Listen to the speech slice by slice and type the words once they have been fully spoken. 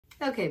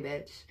Okay,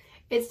 bitch.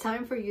 It's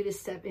time for you to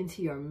step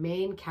into your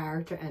main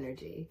character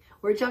energy.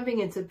 We're jumping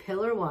into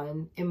pillar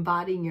 1,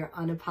 embodying your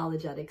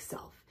unapologetic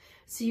self.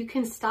 So you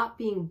can stop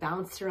being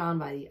bounced around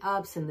by the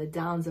ups and the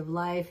downs of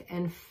life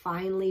and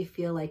finally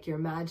feel like you're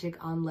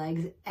magic on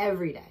legs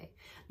every day,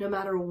 no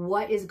matter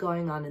what is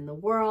going on in the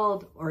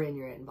world or in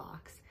your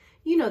inbox.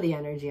 You know the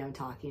energy I'm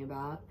talking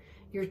about.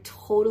 You're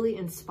totally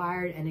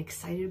inspired and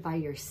excited by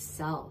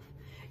yourself.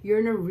 You're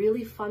in a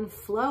really fun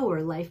flow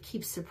where life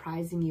keeps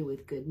surprising you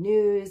with good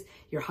news.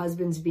 Your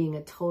husband's being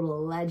a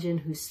total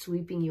legend who's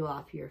sweeping you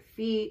off your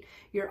feet.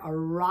 You're a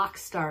rock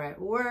star at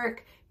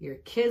work. Your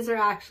kids are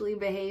actually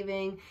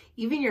behaving.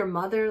 Even your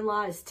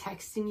mother-in-law is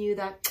texting you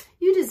that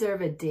you deserve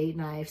a date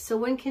night. So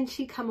when can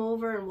she come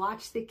over and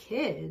watch the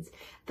kids?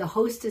 The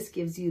hostess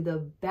gives you the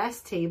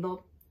best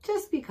table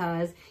just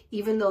because,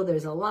 even though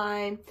there's a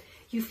line.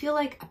 You feel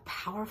like a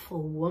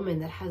powerful woman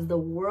that has the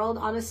world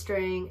on a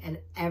string and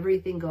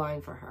everything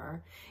going for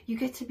her. You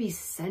get to be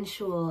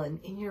sensual and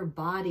in your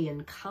body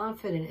and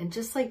confident and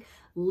just like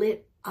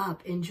lit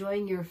up,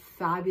 enjoying your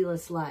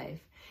fabulous life.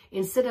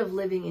 Instead of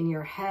living in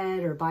your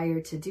head or by your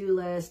to-do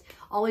list,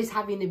 always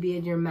having to be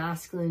in your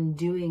masculine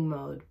doing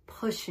mode,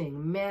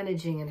 pushing,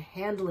 managing, and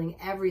handling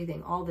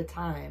everything all the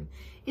time.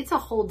 It's a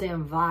whole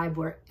damn vibe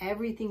where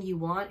everything you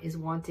want is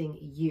wanting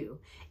you.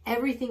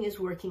 Everything is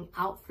working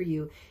out for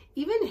you.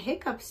 Even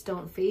hiccups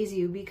don't faze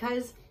you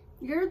because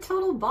you're a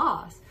total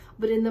boss,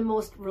 but in the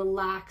most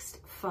relaxed,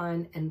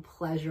 fun, and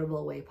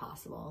pleasurable way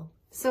possible.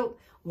 So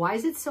why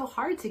is it so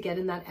hard to get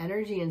in that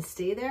energy and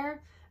stay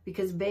there?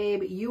 Because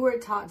babe, you were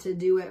taught to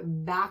do it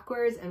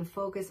backwards and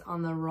focus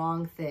on the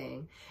wrong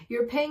thing.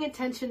 You're paying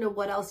attention to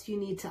what else you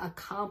need to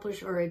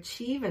accomplish or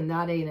achieve, and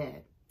that ain't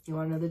it. You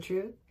want to know the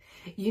truth?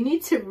 You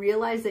need to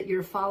realize that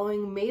you're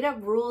following made-up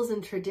rules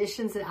and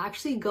traditions that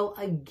actually go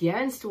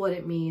against what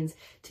it means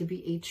to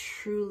be a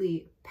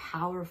truly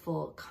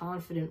powerful,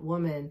 confident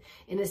woman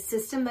in a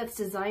system that's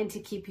designed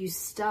to keep you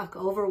stuck,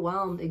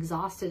 overwhelmed,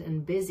 exhausted,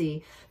 and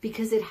busy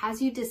because it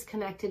has you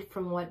disconnected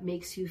from what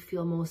makes you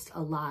feel most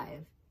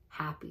alive,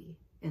 happy,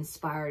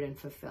 inspired, and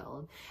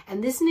fulfilled.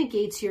 And this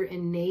negates your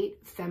innate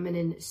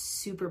feminine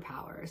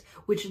superpowers,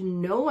 which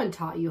no one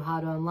taught you how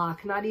to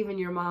unlock, not even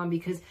your mom,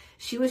 because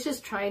she was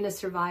just trying to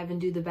survive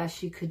and do the best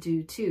she could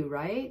do too,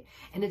 right?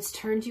 And it's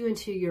turned you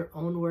into your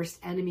own worst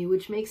enemy,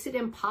 which makes it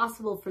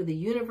impossible for the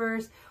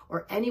universe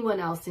or anyone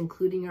else,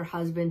 including your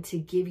husband, to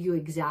give you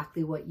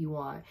exactly what you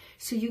want.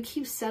 So you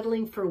keep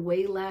settling for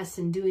way less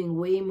and doing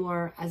way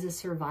more as a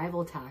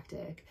survival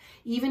tactic.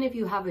 Even if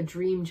you have a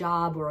dream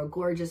job or a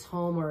gorgeous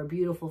home or a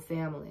beautiful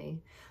family,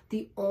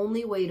 the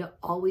only way to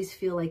always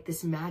feel like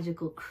this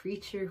magical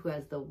creature who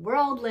has the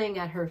world laying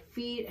at her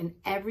feet and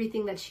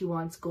everything that she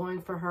wants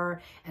going for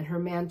her and her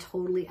man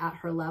totally at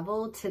her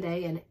level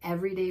today and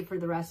every day for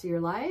the rest of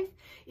your life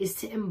is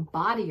to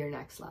embody your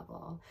next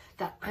level.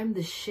 That I'm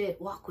the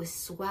shit, walk with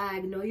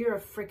swag, know you're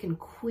a freaking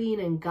queen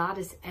and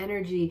goddess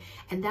energy,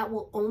 and that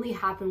will only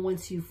happen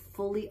once you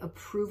fully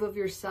approve of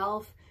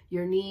yourself,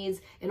 your needs,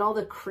 and all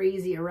the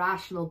crazy,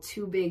 irrational,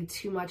 too big,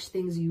 too much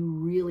things you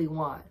really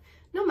want.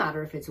 No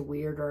matter if it's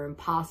weird or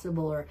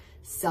impossible or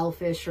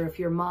selfish, or if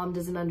your mom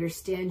doesn't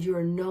understand you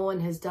or no one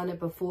has done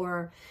it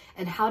before,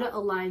 and how to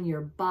align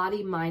your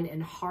body, mind,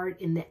 and heart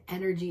in the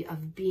energy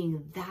of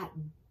being that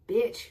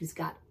bitch who's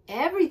got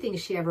everything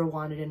she ever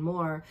wanted and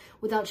more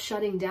without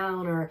shutting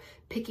down or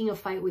picking a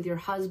fight with your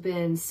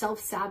husband,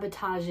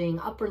 self-sabotaging,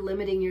 upper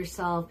limiting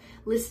yourself,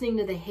 listening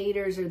to the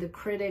haters or the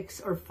critics,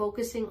 or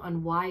focusing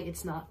on why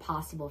it's not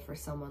possible for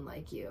someone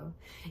like you.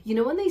 You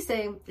know when they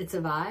say it's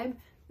a vibe?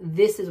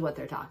 This is what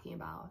they're talking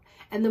about.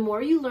 And the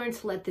more you learn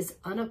to let this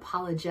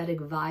unapologetic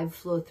vibe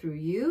flow through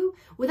you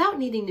without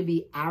needing to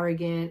be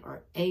arrogant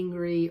or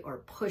angry or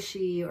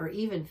pushy or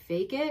even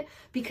fake it,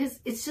 because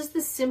it's just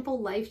the simple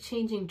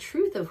life-changing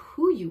truth of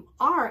who you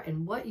are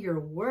and what you're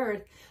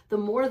worth, the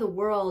more the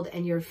world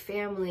and your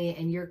family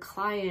and your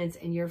clients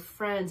and your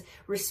friends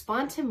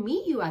respond to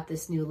meet you at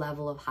this new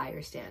level of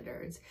higher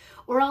standards.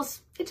 Or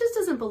else it just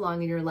doesn't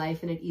belong in your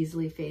life and it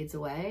easily fades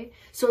away.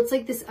 So it's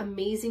like this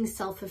amazing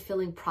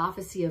self-fulfilling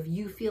prophecy of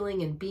you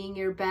feeling and being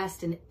your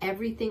best and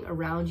everything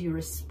around you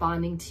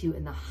responding to you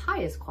in the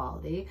highest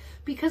quality,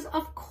 because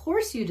of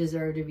course you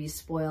deserve to be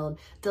spoiled,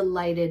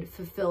 delighted,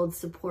 fulfilled,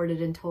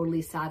 supported, and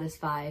totally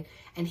satisfied.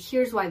 And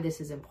here's why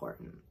this is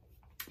important.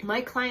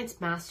 My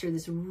clients master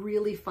this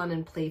really fun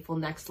and playful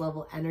next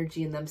level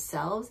energy in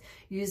themselves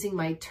using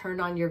my Turn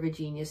On Your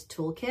Vagenius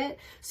toolkit.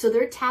 So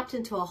they're tapped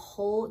into a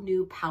whole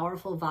new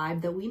powerful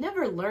vibe that we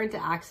never learned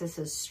to access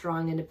as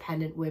strong,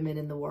 independent women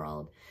in the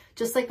world.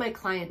 Just like my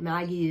client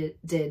Maggie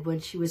did when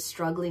she was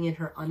struggling in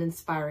her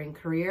uninspiring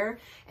career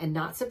and,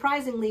 not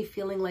surprisingly,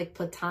 feeling like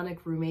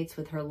platonic roommates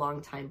with her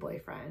longtime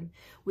boyfriend.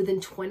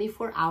 Within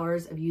 24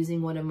 hours of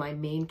using one of my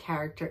main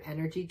character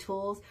energy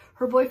tools,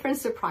 her boyfriend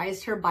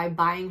surprised her by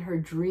buying her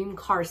dream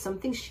car,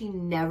 something she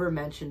never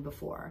mentioned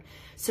before.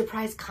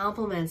 Surprise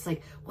compliments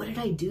like, what did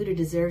I do to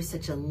deserve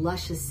such a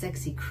luscious,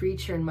 sexy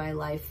creature in my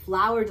life?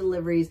 Flower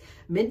deliveries,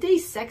 midday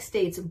sex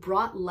dates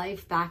brought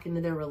life back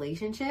into their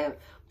relationship.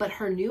 but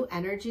her new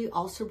energy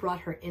also brought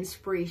her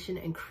inspiration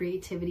and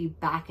creativity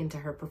back into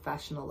her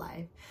professional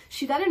life.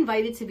 She got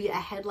invited to be a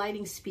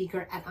headlining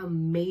speaker at a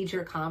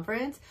major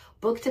conference,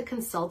 booked a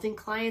consulting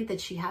client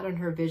that she had on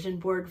her vision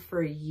board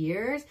for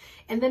years,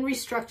 and then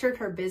restructured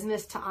her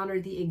business to honor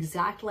the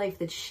exact life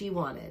that she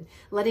wanted,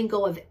 letting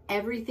go of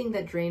everything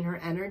that drained her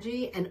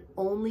energy and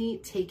only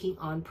taking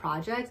on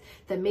projects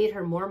that made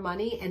her more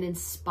money and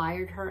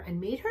inspired her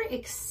and made her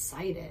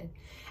excited.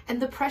 And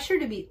the pressure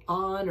to be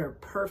on or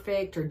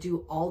perfect or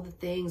do all the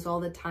things all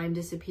the time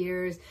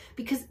disappears,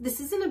 because this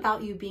isn't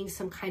about you being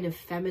some kind of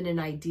feminine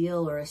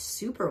ideal or a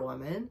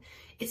superwoman.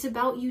 It's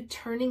about you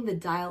turning the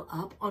dial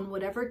up on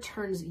whatever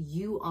turns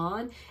you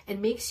on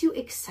and makes you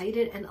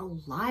excited and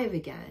alive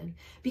again.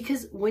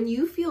 Because when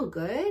you feel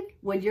good,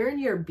 when you're in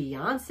your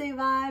Beyonce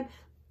vibe,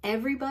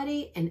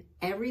 everybody and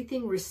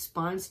everything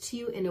responds to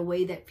you in a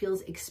way that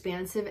feels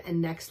expansive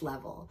and next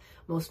level.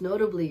 Most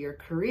notably your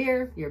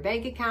career, your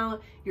bank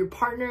account, your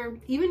partner,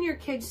 even your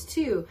kids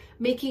too,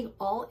 making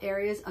all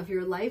areas of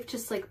your life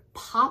just like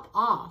pop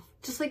off,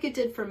 just like it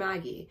did for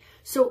Maggie.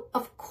 So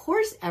of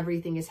course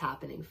everything is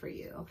happening for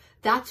you.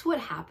 That's what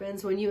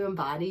happens when you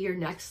embody your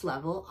next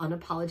level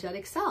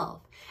unapologetic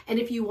self. And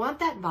if you want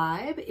that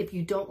vibe, if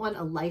you don't want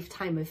a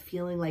lifetime of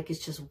feeling like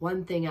it's just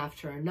one thing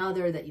after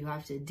another that you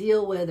have to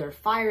deal with, or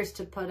fires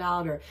to put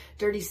out, or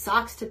dirty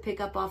socks to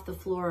pick up off the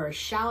floor, or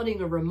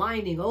shouting or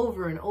reminding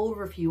over and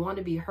over if you want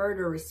to be heard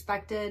or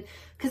respected,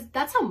 because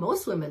that's how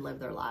most women live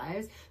their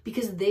lives,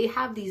 because they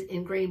have these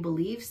ingrained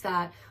beliefs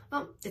that,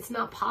 well, it's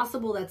not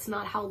possible, that's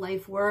not how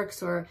life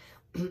works, or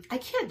I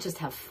can't just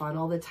have fun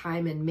all the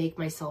time and make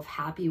myself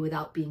happy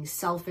without being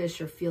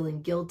selfish or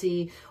feeling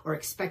guilty or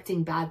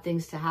expecting bad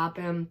things to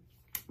happen.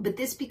 But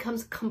this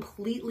becomes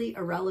completely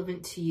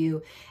irrelevant to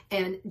you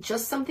and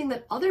just something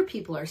that other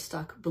people are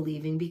stuck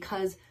believing,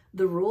 because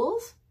the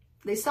rules,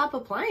 they stop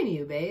applying to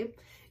you, babe.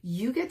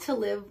 You get to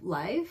live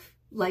life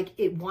like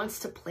it wants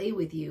to play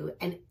with you,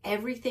 and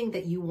everything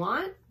that you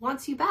want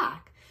wants you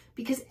back,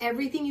 because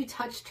everything you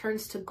touch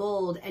turns to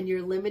gold, and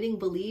your limiting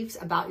beliefs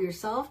about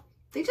yourself,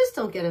 they just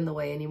don't get in the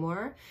way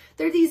anymore.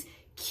 They're these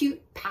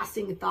cute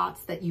passing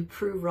thoughts that you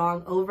prove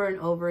wrong over and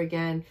over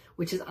again,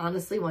 which is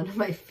honestly one of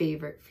my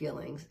favorite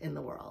feelings in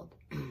the world.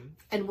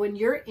 And when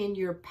you're in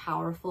your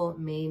powerful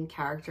main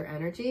character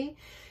energy,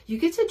 you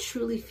get to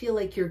truly feel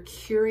like you're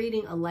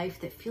curating a life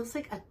that feels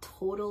like a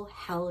total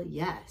hell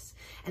yes.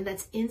 And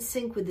that's in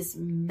sync with this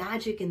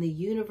magic in the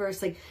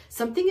universe. Like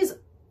something is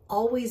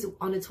always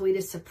on its way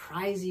to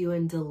surprise you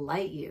and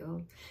delight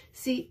you.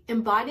 See,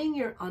 embodying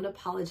your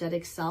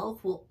unapologetic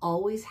self will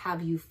always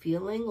have you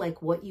feeling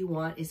like what you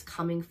want is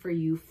coming for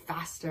you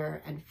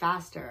faster and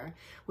faster,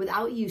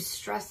 without you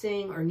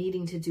stressing or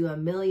needing to do a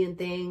million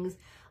things.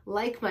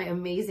 Like my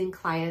amazing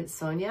client,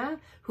 Sonia,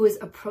 who was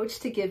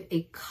approached to give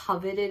a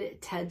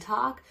coveted TED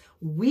Talk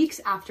weeks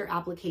after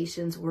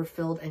applications were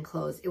filled and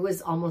closed. It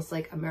was almost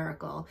like a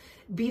miracle,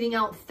 beating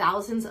out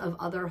thousands of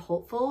other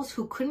hopefuls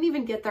who couldn't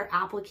even get their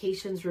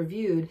applications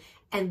reviewed.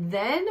 And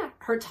then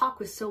her talk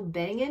was so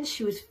banging,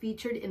 she was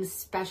featured in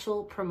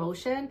special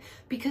promotion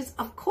because,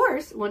 of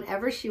course,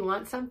 whenever she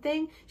wants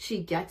something,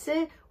 she gets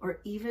it, or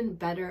even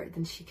better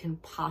than she can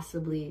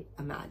possibly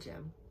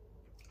imagine.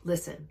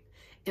 Listen.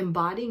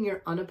 Embodying your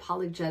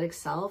unapologetic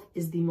self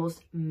is the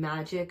most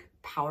magic,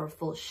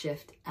 powerful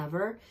shift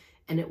ever,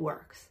 and it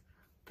works.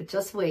 But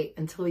just wait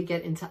until we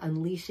get into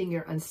unleashing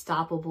your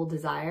unstoppable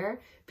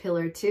desire,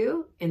 pillar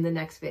 2, in the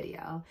next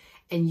video.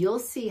 And you'll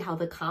see how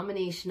the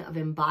combination of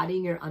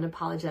embodying your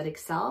unapologetic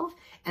self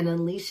and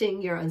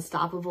unleashing your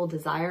unstoppable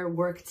desire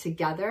work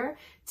together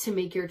to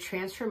make your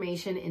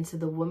transformation into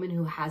the woman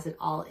who has it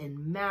all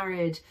in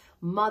marriage,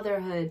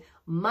 motherhood,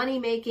 money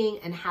making,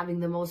 and having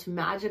the most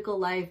magical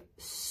life.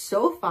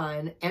 So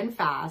fun and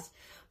fast,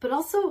 but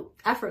also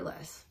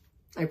effortless,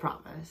 I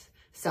promise.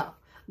 So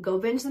go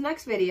binge the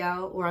next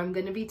video where I'm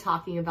going to be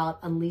talking about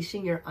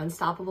unleashing your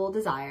unstoppable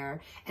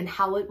desire and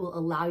how it will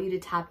allow you to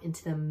tap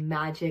into the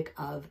magic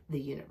of the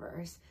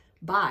universe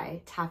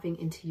by tapping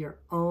into your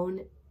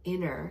own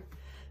inner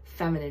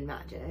feminine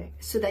magic,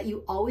 so that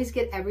you always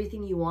get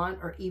everything you want,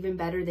 or even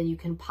better than you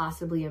can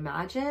possibly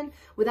imagine,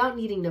 without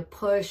needing to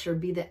push or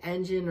be the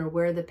engine or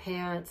wear the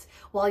pants,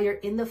 while you're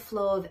in the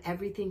flow of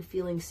everything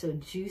feeling so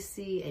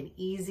juicy and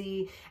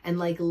easy, and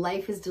like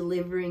life is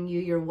delivering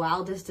you your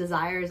wildest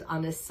desires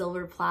on a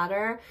silver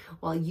platter,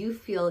 while you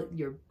feel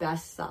your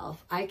best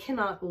self. I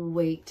cannot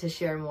wait to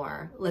share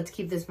more. Let's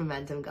keep this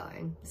momentum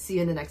going. See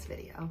you in the next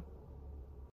video.